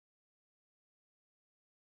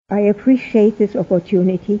I appreciate this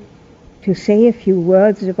opportunity to say a few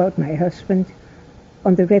words about my husband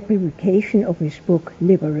on the republication of his book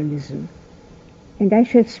Liberalism. And I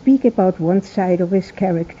shall speak about one side of his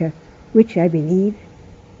character which I believe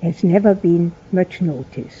has never been much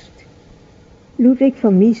noticed. Ludwig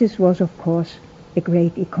von Mises was, of course, a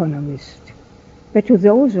great economist, but to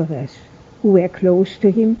those of us who were close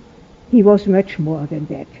to him, he was much more than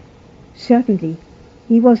that. Certainly,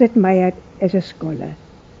 he was admired as a scholar,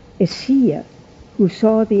 a seer who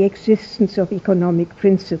saw the existence of economic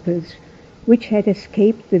principles which had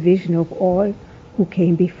escaped the vision of all who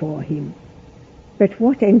came before him. But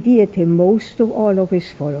what endeared him most of all of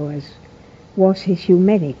his followers was his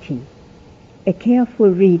humanity. A careful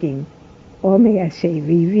reading, or may I say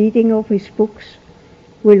rereading of his books,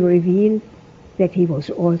 will reveal that he was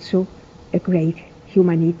also a great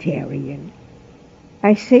humanitarian.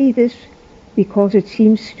 I say this because it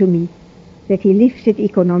seems to me that he lifted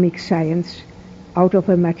economic science out of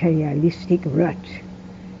a materialistic rut.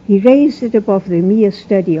 He raised it above the mere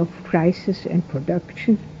study of prices and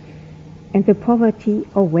production and the poverty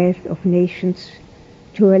or wealth of nations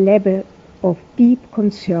to a level of deep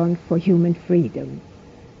concern for human freedom.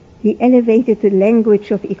 He elevated the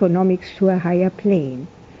language of economics to a higher plane,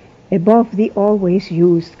 above the always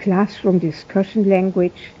used classroom discussion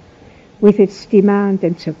language, with its demand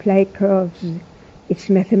and supply curves, its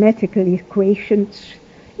mathematical equations,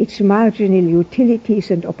 its marginal utilities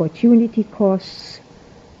and opportunity costs,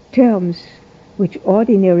 terms which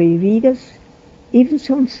ordinary readers, even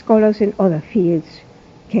some scholars in other fields,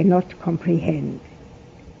 cannot comprehend.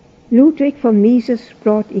 Ludwig von Mises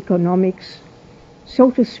brought economics,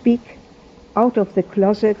 so to speak, out of the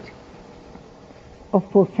closet of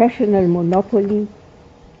professional monopoly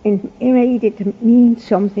and made it mean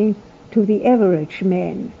something to the average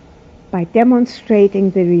man by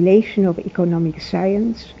demonstrating the relation of economic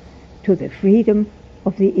science to the freedom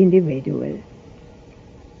of the individual.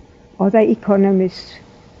 Other economists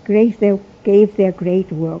gave their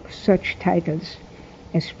great works such titles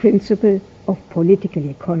as Principle of Political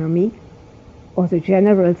Economy, or the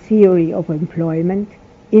General Theory of Employment,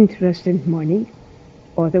 Interest and Money,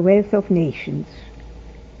 or The Wealth of Nations.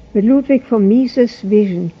 But Ludwig von Mises'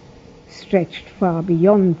 vision stretched far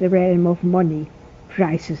beyond the realm of money,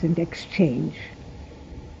 prices and exchange.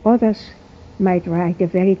 Others might write a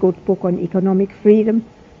very good book on economic freedom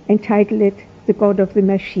and title it The God of the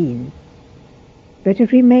Machine. But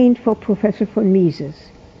it remained for Professor von Mises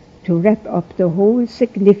to wrap up the whole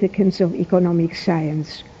significance of economic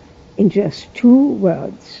science in just 2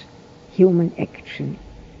 words, human action.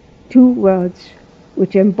 2 words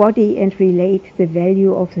which embody and relate the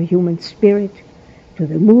value of the human spirit to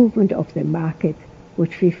the movement of the market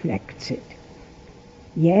which reflects it.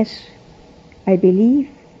 Yes, I believe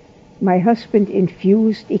my husband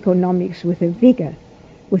infused economics with a vigor,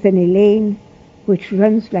 with an elan which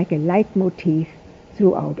runs like a leitmotif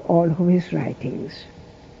throughout all of his writings.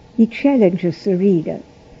 He challenges the reader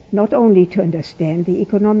not only to understand the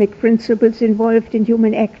economic principles involved in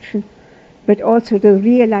human action, but also to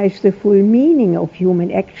realize the full meaning of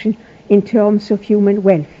human action in terms of human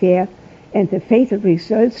welfare and the fatal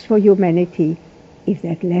results for humanity if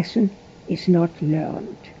that lesson is not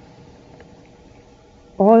learned.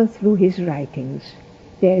 All through his writings,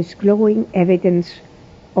 there is glowing evidence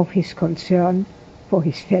of his concern for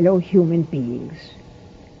his fellow human beings.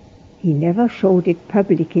 He never showed it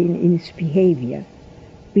publicly in his behavior,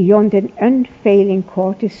 beyond an unfailing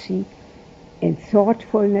courtesy and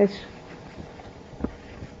thoughtfulness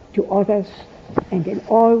to others and an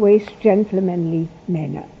always gentlemanly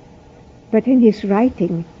manner. But in his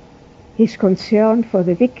writing, his concern for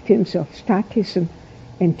the victims of statism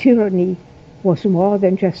and tyranny was more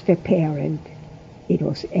than just apparent. It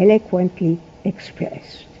was eloquently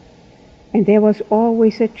expressed. And there was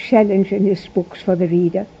always a challenge in his books for the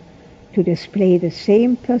reader to display the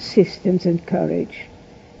same persistence and courage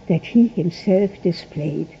that he himself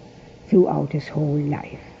displayed throughout his whole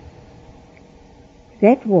life.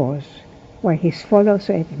 That was why his followers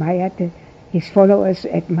admired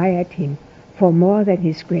him for more than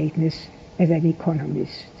his greatness as an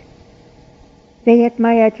economist. They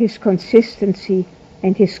admired his consistency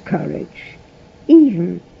and his courage,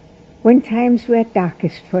 even when times were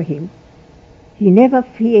darkest for him. He never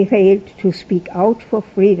failed to speak out for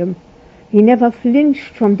freedom. He never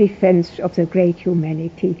flinched from defense of the great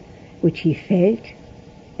humanity which he felt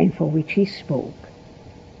and for which he spoke.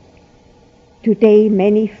 Today,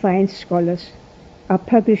 many fine scholars are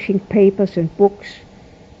publishing papers and books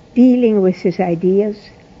dealing with his ideas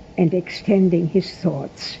and extending his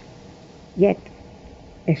thoughts. Yet,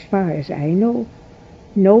 as far as I know,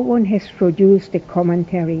 no one has produced a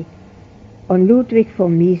commentary on Ludwig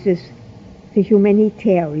von Mises, the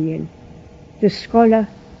humanitarian, the scholar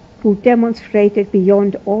who demonstrated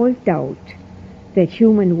beyond all doubt that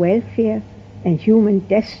human welfare and human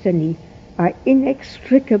destiny are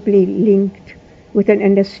inextricably linked with an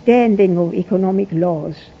understanding of economic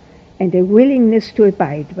laws and a willingness to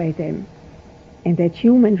abide by them, and that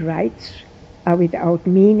human rights are without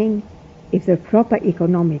meaning if the proper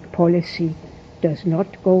economic policy does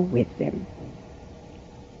not go with them.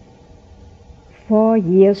 4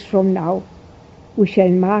 years from now, we shall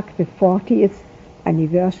mark the 40th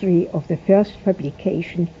anniversary of the first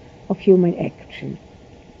publication of Human Action.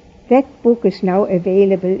 That book is now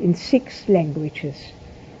available in 6 languages,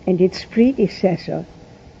 and its predecessor,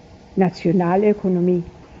 Nationalökonomie,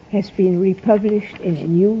 has been republished in a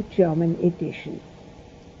new German edition.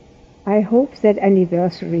 I hope that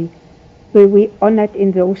anniversary will be honored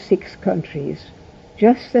in those 6 countries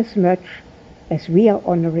just as much as we are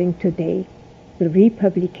honoring today the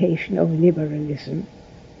republication of liberalism.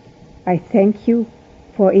 I thank you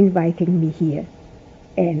for inviting me here,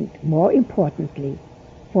 and more importantly,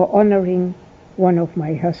 for honoring one of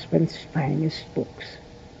my husband's finest books.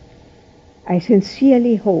 I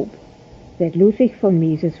sincerely hope that Ludwig von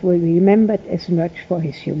Mises will be remembered as much for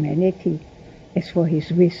his humanity as for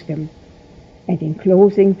his wisdom. And in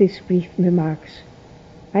closing these brief remarks,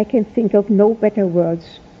 I can think of no better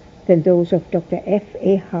words than those of Dr.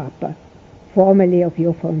 F.A. Harper, formerly of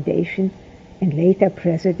your foundation and later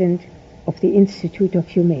president of the Institute of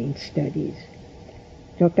Humane Studies.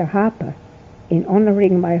 Dr. Harper, in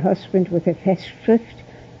honoring my husband with a Festschrift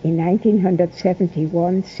in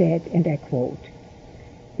 1971, said, and I quote,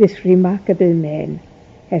 "This remarkable man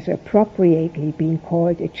has appropriately been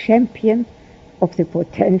called a champion of the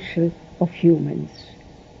potential of humans."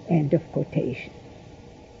 End of quotation.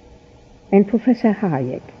 And Professor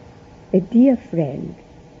Hayek, a dear friend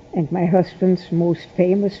and my husband's most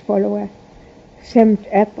famous follower, summed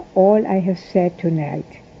up all I have said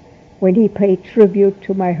tonight when he paid tribute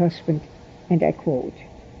to my husband, and I quote,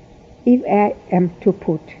 "If I am to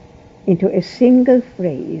put into a single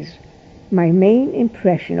phrase my main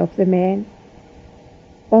impression of the man,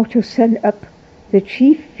 or to sum up the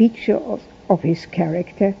chief feature of his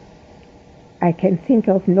character, I can think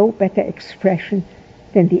of no better expression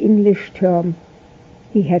than the English term,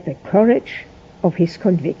 he had the courage of his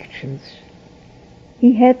convictions."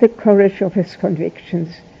 He had the courage of his convictions,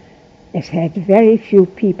 as had very few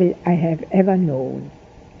people I have ever known.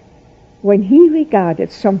 When he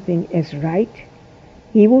regarded something as right,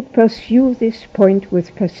 he would pursue this point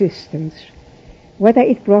with persistence, whether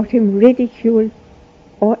it brought him ridicule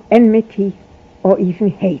or enmity or even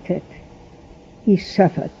hatred. He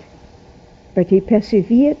suffered, but he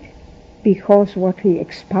persevered because what he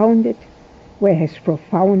expounded were his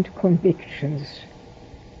profound convictions.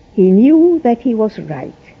 He knew that he was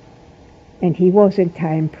right, and he was in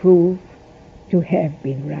time proved to have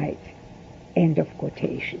been right. End of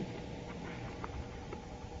quotation.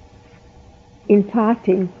 In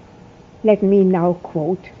parting, let me now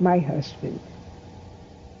quote my husband.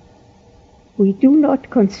 "We do not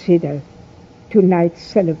consider tonight's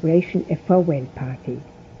celebration a farewell party.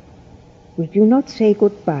 We do not say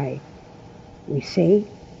goodbye. We say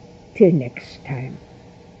till next time.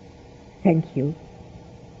 Thank you.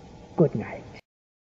 Good night."